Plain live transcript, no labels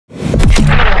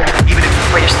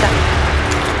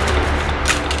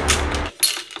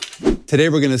Today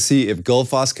we're going to see if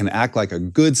Gullfoss can act like a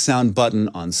good sound button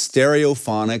on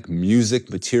stereophonic music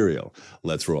material.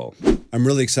 Let's roll. I'm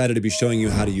really excited to be showing you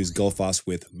how to use Gullfoss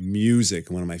with music,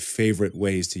 one of my favorite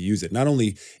ways to use it. Not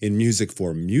only in music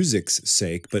for music's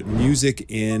sake, but music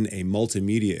in a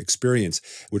multimedia experience,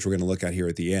 which we're going to look at here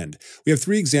at the end. We have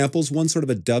three examples, one sort of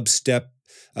a dubstep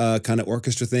kind of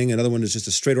orchestra thing. Another one is just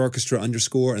a straight orchestra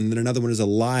underscore. And then another one is a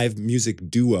live music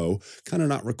duo, kind of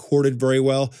not recorded very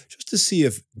well, just to see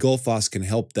if Gullfoss can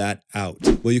help that out.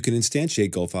 Well, you can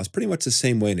instantiate Gullfoss pretty much the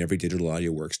same way in every digital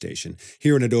audio workstation.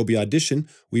 Here in Adobe Audition,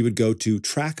 we would go to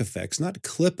track effects, not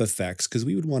clip effects, because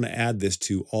we would want to add this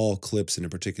to all clips in a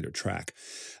particular track.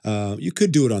 You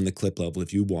could do it on the clip level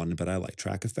if you wanted, but I like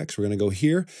track effects. We're going to go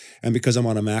here. And because I'm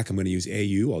on a Mac, I'm going to use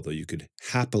AU, although you could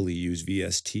happily use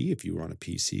VST if you were on a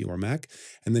PC or Mac.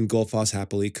 And then Gullfoss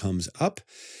happily comes up.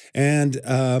 And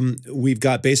we've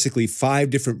got basically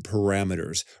 5 different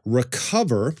parameters.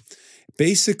 Recover,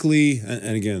 basically,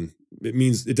 and again, it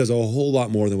means it does a whole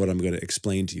lot more than what I'm going to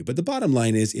explain to you. But the bottom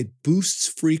line is it boosts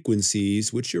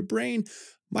frequencies, which your brain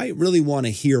might really want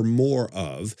to hear more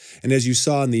of. And as you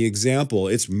saw in the example,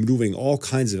 it's moving all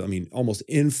kinds of, almost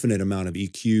infinite amount of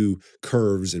EQ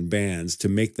curves and bands to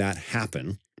make that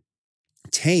happen.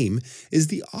 Tame is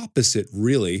the opposite,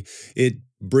 really. It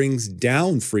brings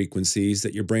down frequencies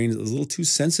that your brain is a little too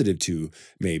sensitive to,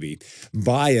 maybe.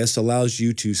 Bias allows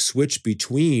you to switch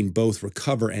between both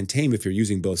recover and tame if you're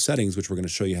using both settings, which we're going to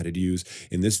show you how to use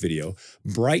in this video.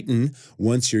 Brighten,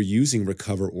 once you're using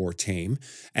recover or tame,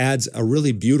 adds a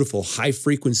really beautiful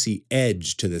high-frequency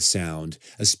edge to the sound,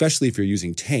 especially if you're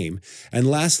using tame. And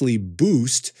lastly,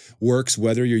 boost works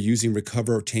whether you're using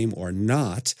recover or tame or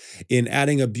not, in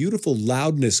adding a beautiful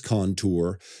loudness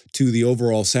contour to the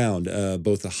overall sound,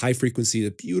 both the high frequency,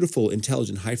 the beautiful,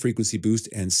 intelligent high frequency boost,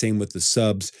 and same with the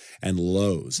subs and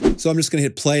lows. So I'm just going to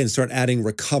hit play and start adding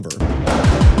recover.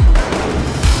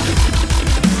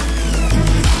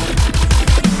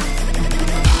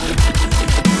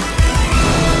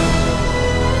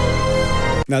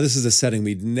 Now, this is a setting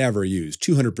we'd never use.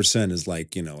 200% is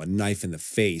like, a knife in the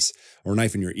face or a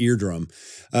knife in your eardrum.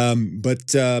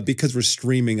 But because we're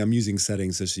streaming, I'm using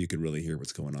settings so you can really hear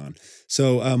what's going on.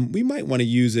 So we might want to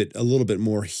use it a little bit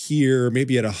more here,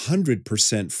 maybe at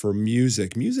 100% for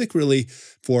music. Music really,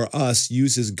 for us,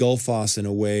 uses Gullfoss in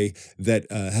a way that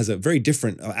has a very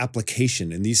different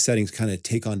application. And these settings kind of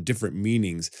take on different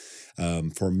meanings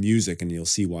for music, and you'll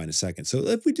see why in a second. So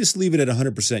if we just leave it at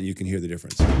 100%, you can hear the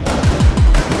difference.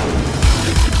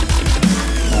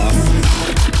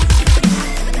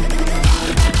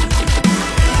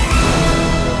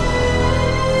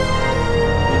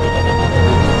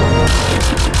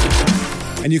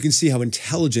 And you can see how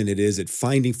intelligent it is at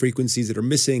finding frequencies that are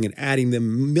missing and adding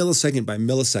them millisecond by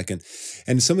millisecond.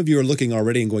 And some of you are looking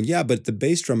already and going, yeah, but the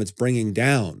bass drum it's bringing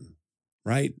down,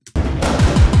 right?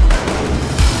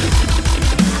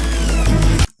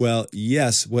 Well,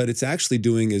 yes, what it's actually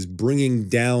doing is bringing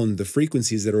down the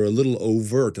frequencies that are a little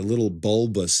overt, a little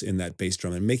bulbous in that bass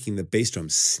drum, and making the bass drum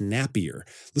snappier.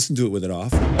 Listen to it with it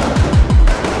off.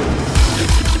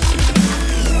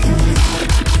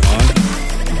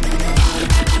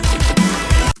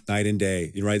 Night and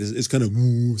day, you're right. It's kind of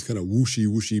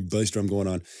whooshy bass drum going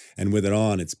on, and with it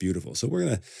on, it's beautiful. So we're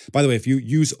gonna. By the way, if you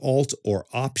use Alt or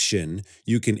Option,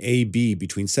 you can A/B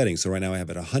between settings. So right now I have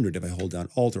it 100. If I hold down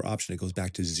Alt or Option, it goes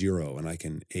back to 0, and I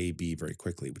can A/B very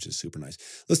quickly, which is super nice.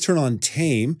 Let's turn on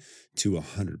Tame to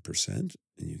 100%,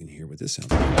 and you can hear what this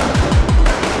sounds like.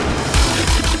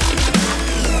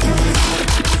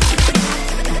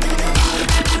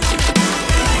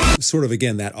 Sort of,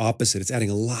 again, that opposite. It's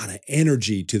adding a lot of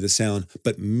energy to the sound,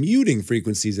 but muting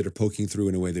frequencies that are poking through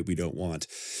in a way that we don't want.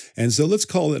 And so let's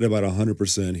call it about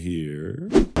 100% here.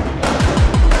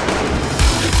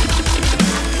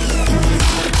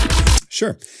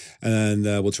 Sure. And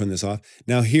we'll turn this off.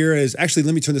 Now here is, actually,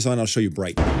 let me turn this on. I'll show you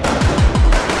bright.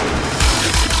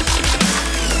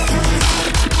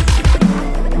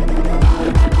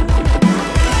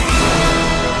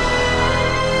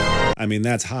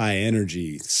 That's high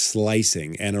energy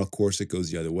slicing. And of course, it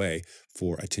goes the other way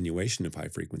for attenuation of high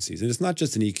frequencies. And it's not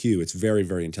just an EQ. It's very,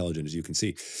 very intelligent, as you can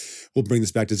see. We'll bring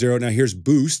this back to 0. Now here's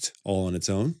boost all on its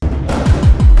own.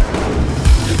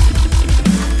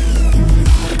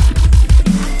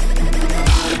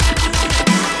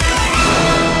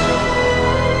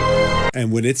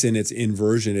 And when it's in its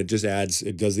inversion, it just adds,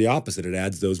 it does the opposite. It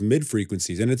adds those mid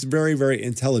frequencies. And it's very, very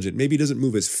intelligent. Maybe it doesn't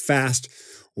move as fast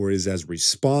or is as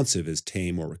responsive as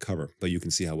tame or recover, but you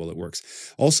can see how well it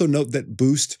works. Also note that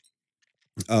boost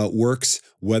works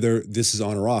whether this is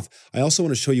on or off. I also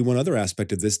want to show you one other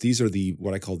aspect of this. These are the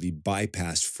what I call the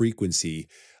bypass frequency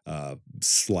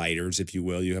sliders, if you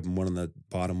will. You have one on the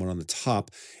bottom, one on the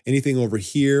top. Anything over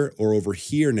here or over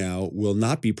here now will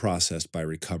not be processed by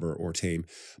recover or tame,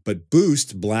 but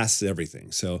boost blasts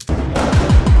everything. So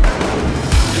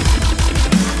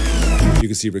you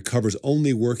can see recover's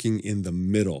only working in the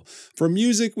middle. For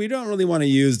music, we don't really want to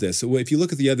use this. So if you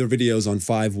look at the other videos on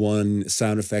 5.1,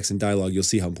 sound effects and dialogue, you'll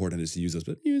see how important it is to use those.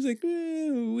 But music,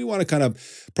 we want to kind of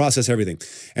process everything.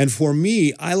 And for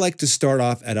me, I like to start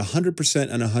off at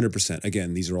 100% and 100%.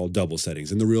 Again, these are all double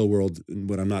settings. In the real world,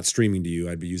 when I'm not streaming to you,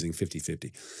 I'd be using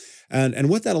 50-50. And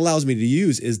what that allows me to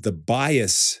use is the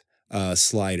bias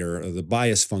slider, or the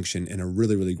bias function, in a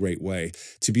really, really great way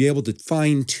to be able to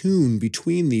fine tune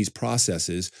between these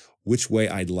processes which way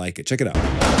I'd like it. Check it out.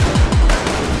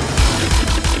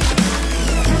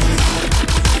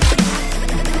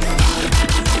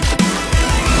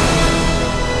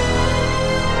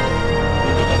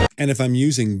 And if I'm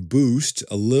using boost,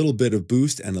 a little bit of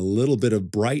boost and a little bit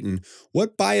of brighten,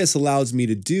 what bias allows me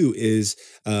to do is,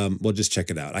 well, just check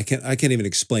it out. I can't even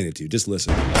explain it to you. Just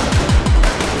listen.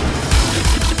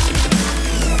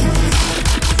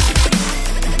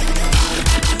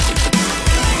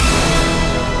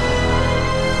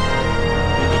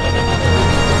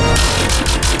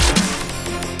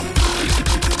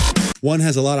 One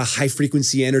has a lot of high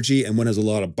frequency energy and one has a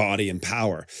lot of body and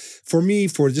power. For me,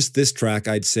 for just this track,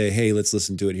 I'd say, hey, let's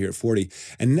listen to it here at 40.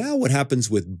 And now what happens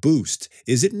with boost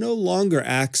is it no longer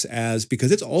acts as,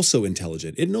 because it's also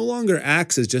intelligent, it no longer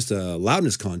acts as just a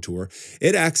loudness contour.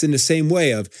 It acts in the same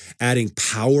way of adding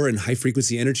power and high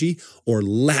frequency energy or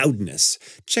loudness.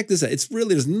 Check this out. It's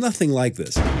really, there's nothing like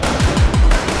this.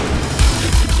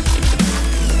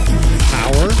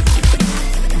 Power.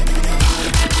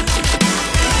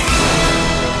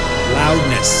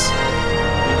 Loudness.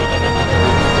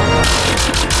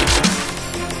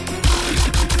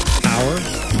 Power.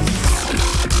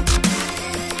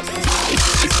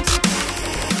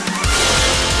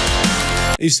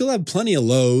 You still have plenty of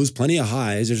lows, plenty of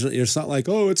highs. It's not like,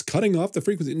 oh, it's cutting off the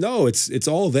frequency. No, it's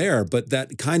all there. But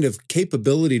that kind of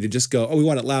capability to just go, oh, we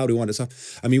want it loud, we want it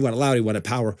soft. I mean, we want it loud, we want it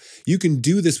power. You can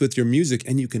do this with your music,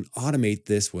 and you can automate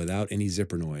this without any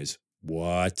zipper noise.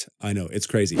 What? I know, it's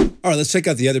crazy. All right, let's check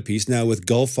out the other piece. Now with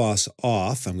Gullfoss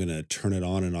off, I'm going to turn it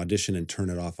on in Audition and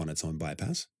turn it off on its own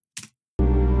bypass.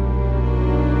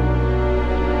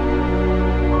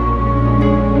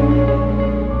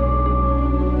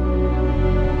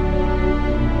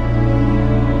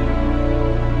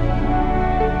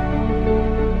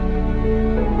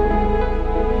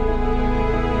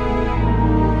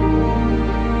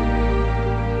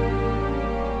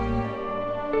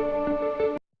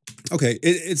 Okay,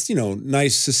 it's, you know,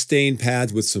 nice sustained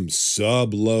pads with some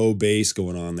sub-low bass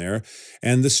going on there.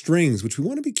 And the strings, which we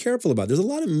want to be careful about. There's a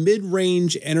lot of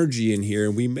mid-range energy in here,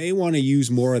 and we may want to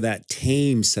use more of that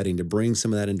tame setting to bring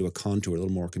some of that into a contour, a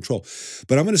little more control.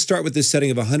 But I'm going to start with this setting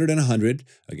of 100 and 100,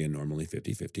 again, normally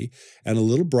 50-50, and a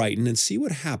little brighten, and see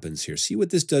what happens here. See what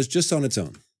this does just on its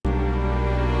own.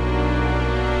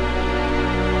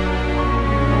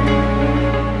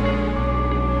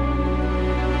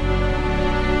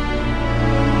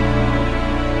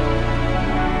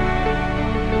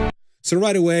 So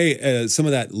right away, some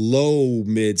of that low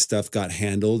mid stuff got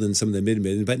handled and some of the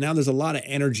mid, but now there's a lot of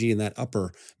energy in that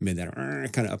upper mid, that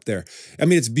kind of up there. I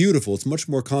mean, it's beautiful. It's much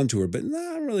more contour, but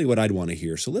not really what I'd want to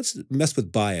hear. So let's mess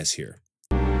with bias here.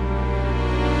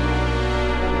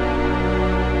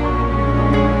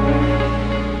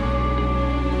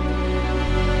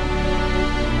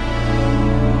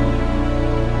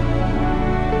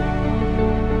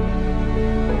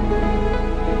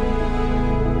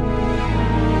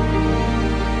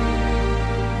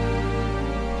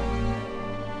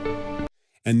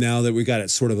 And now that we got it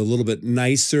sort of a little bit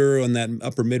nicer on that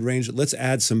upper mid-range, let's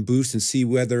add some boost and see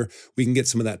whether we can get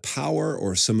some of that power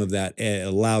or some of that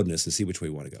loudness and see which way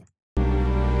we want to go.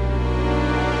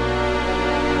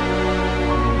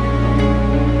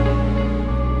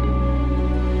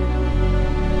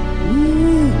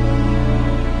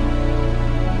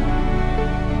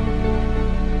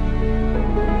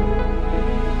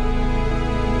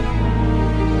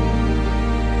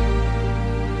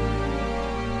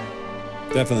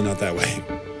 Definitely not that way.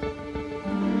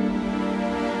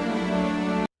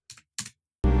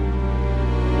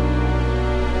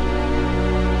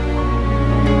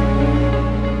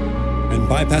 And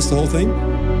bypass the whole thing?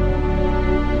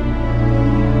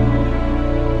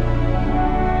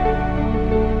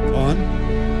 On.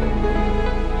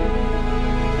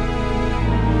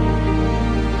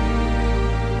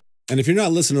 And if you're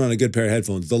not listening on a good pair of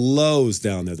headphones, the lows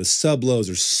down there, the sub lows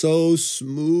are so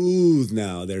smooth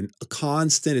now. They're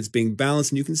constant. It's being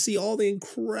balanced. And you can see all the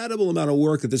incredible amount of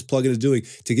work that this plugin is doing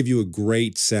to give you a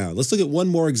great sound. Let's look at one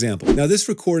more example. Now, this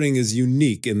recording is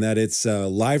unique in that it's a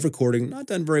live recording, not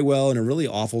done very well in a really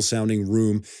awful sounding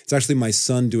room. It's actually my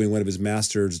son doing one of his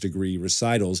master's degree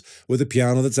recitals with a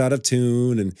piano that's out of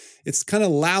tune. And it's kind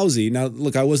of lousy. Now,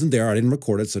 look, I wasn't there. I didn't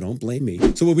record it, so don't blame me.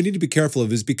 So what we need to be careful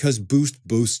of is because Boost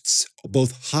boosts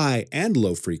both high and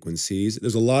low frequencies.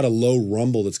 There's a lot of low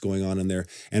rumble that's going on in there,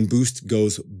 and Boost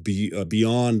goes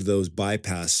beyond those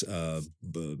bypass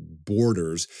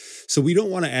borders. So we don't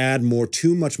want to add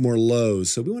too much more lows.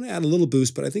 So we want to add a little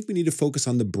Boost, but I think we need to focus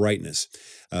on the brightness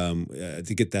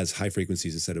to get those high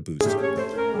frequencies instead of Boost.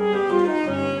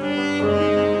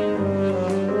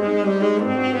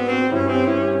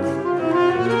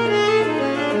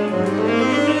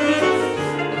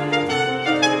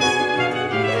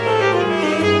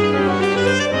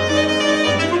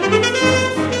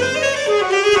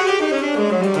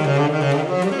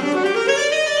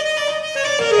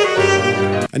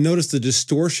 I noticed the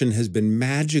distortion has been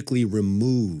magically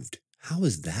removed. How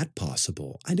is that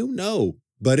possible? I don't know,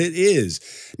 but it is.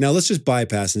 Now let's just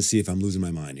bypass and see if I'm losing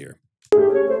my mind here.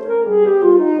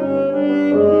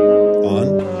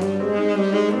 On.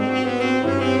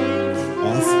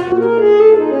 Off.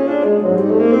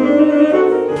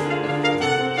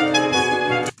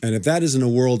 And if that isn't a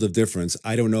world of difference,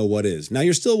 I don't know what is. Now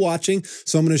you're still watching,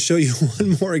 so I'm going to show you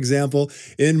one more example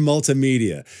in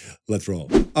multimedia. Let's roll.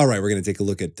 All right, we're going to take a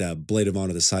look at Blade of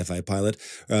Honor, the SciFi Pilot.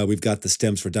 We've got the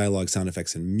stems for dialogue, sound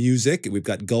effects, and music. We've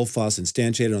got Gullfoss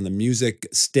instantiated on the music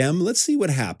stem. Let's see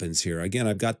what happens here. Again,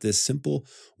 I've got this simple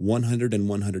 100 and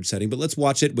 100 setting, but let's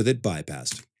watch it with it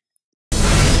bypassed.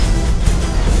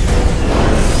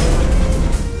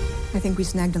 I think we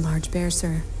snagged a large bear,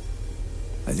 sir.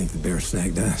 I think the bear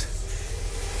snagged that.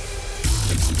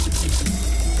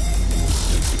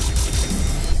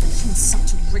 He's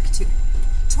such a rick too.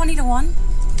 20 to 1?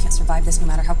 Can't survive this no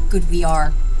matter how good we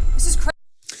are. This is crazy.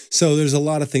 So there's a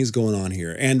lot of things going on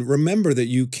here. And remember that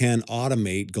you can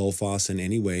automate Gullfoss in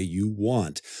any way you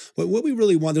want. But what we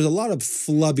really want, there's a lot of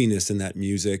flubbiness in that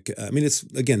music. I mean,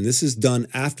 again, this is done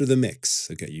after the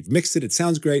mix. Okay, you've mixed it, it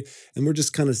sounds great, and we're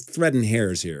just kind of threading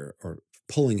hairs here, or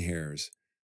pulling hairs.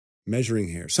 Measuring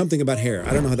hair, something about hair.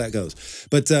 I don't know how that goes.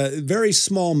 But very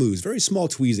small moves, very small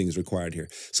tweezing is required here.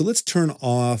 So let's turn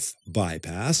off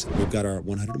bypass. We've got our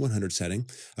 100-100 setting.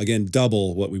 Again,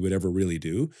 double what we would ever really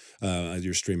do as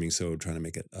you're streaming, so trying to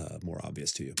make it more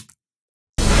obvious to you.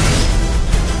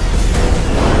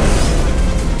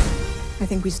 I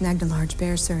think we snagged a large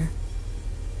bear, sir.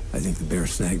 I think the bear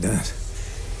snagged that.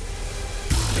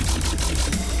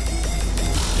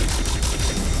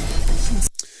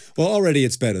 Well, already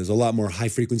it's better. There's a lot more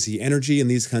high-frequency energy and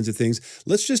these kinds of things.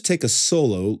 Let's just take a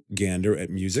solo gander at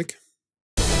music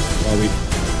while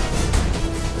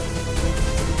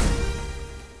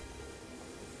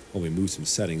we move some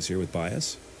settings here with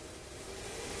bias.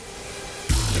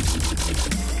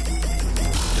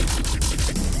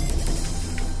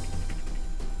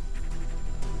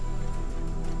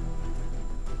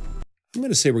 I'm going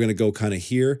to say we're going to go kind of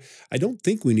here. I don't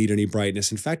think we need any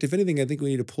brightness. In fact, if anything, I think we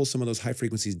need to pull some of those high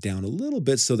frequencies down a little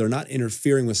bit so they're not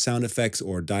interfering with sound effects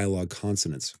or dialogue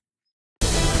consonants.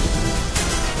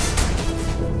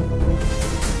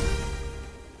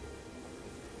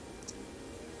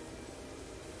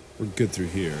 We're good through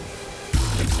here.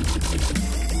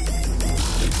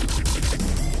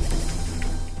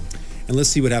 And let's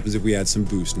see what happens if we add some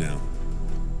boost now.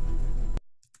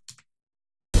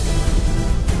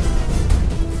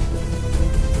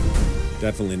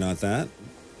 Definitely not that.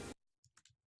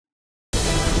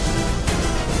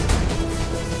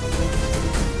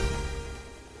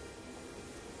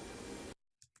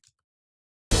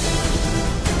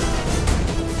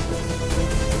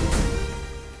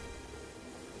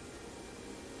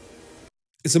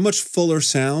 It's a much fuller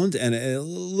sound and a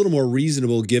little more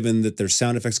reasonable given that there's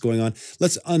sound effects going on.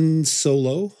 Let's Han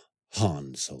Solo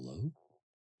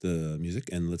the music,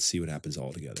 and let's see what happens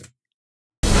all together.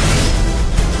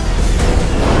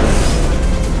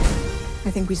 I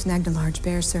think we snagged a large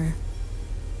bear, sir.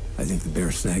 I think the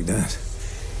bear snagged that.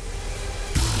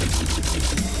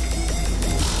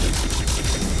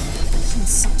 He's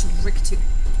such a rick too.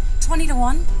 20 to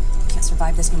 1? Can't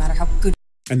survive this no matter how good.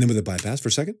 And then with a bypass for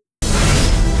a second.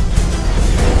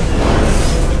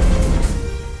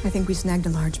 I think we snagged a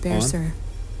large bear, sir.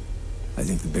 I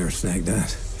think the bear snagged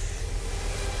that.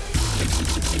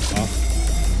 Off.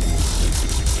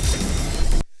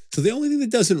 So the only thing that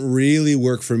doesn't really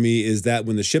work for me is that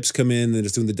when the ships come in and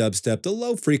it's doing the dubstep, the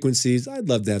low frequencies, I'd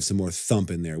love to have some more thump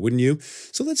in there, wouldn't you?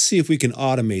 So let's see if we can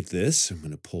automate this. I'm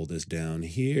going to pull this down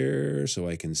here so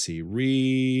I can see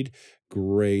read.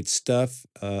 Great stuff.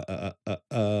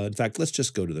 In fact, let's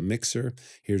just go to the mixer.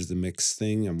 Here's the mix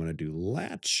thing. I'm going to do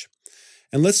latch.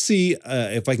 And let's see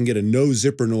if I can get a no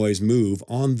zipper noise move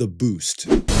on the boost.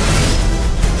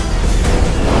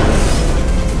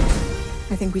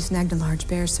 I think we snagged a large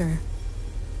bear, sir.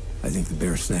 I think the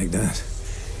bear snagged that.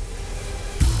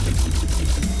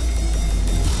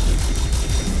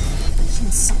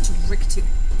 He's such a rick too.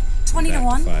 20 to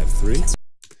 1. 5-3.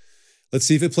 Let's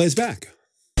see if it plays back.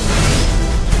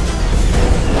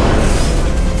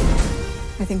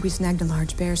 I think we snagged a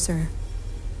large bear, sir.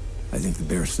 I think the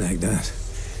bear snagged that.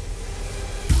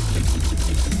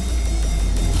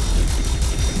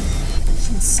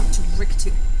 He's such a rick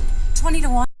too. 20 to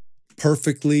 1.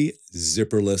 Perfectly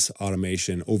zipperless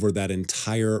automation over that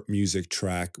entire music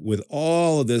track with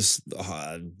all of this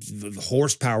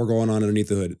horsepower going on underneath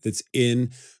the hood. It's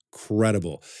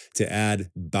incredible to add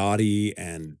body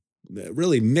and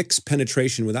really mix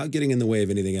penetration without getting in the way of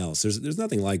anything else. There's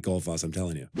nothing like Gullfoss, I'm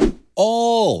telling you.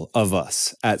 All of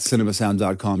us at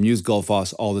cinemasound.com use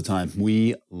Gullfoss all the time.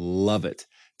 We love it.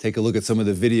 Take a look at some of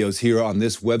the videos here on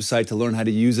this website to learn how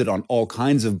to use it on all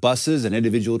kinds of buses and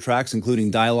individual tracks, including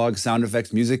dialogue, sound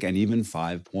effects, music, and even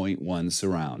 5.1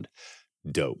 surround.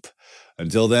 Dope.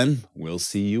 Until then, we'll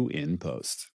see you in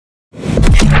post. Even if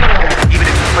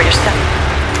it's for yourself.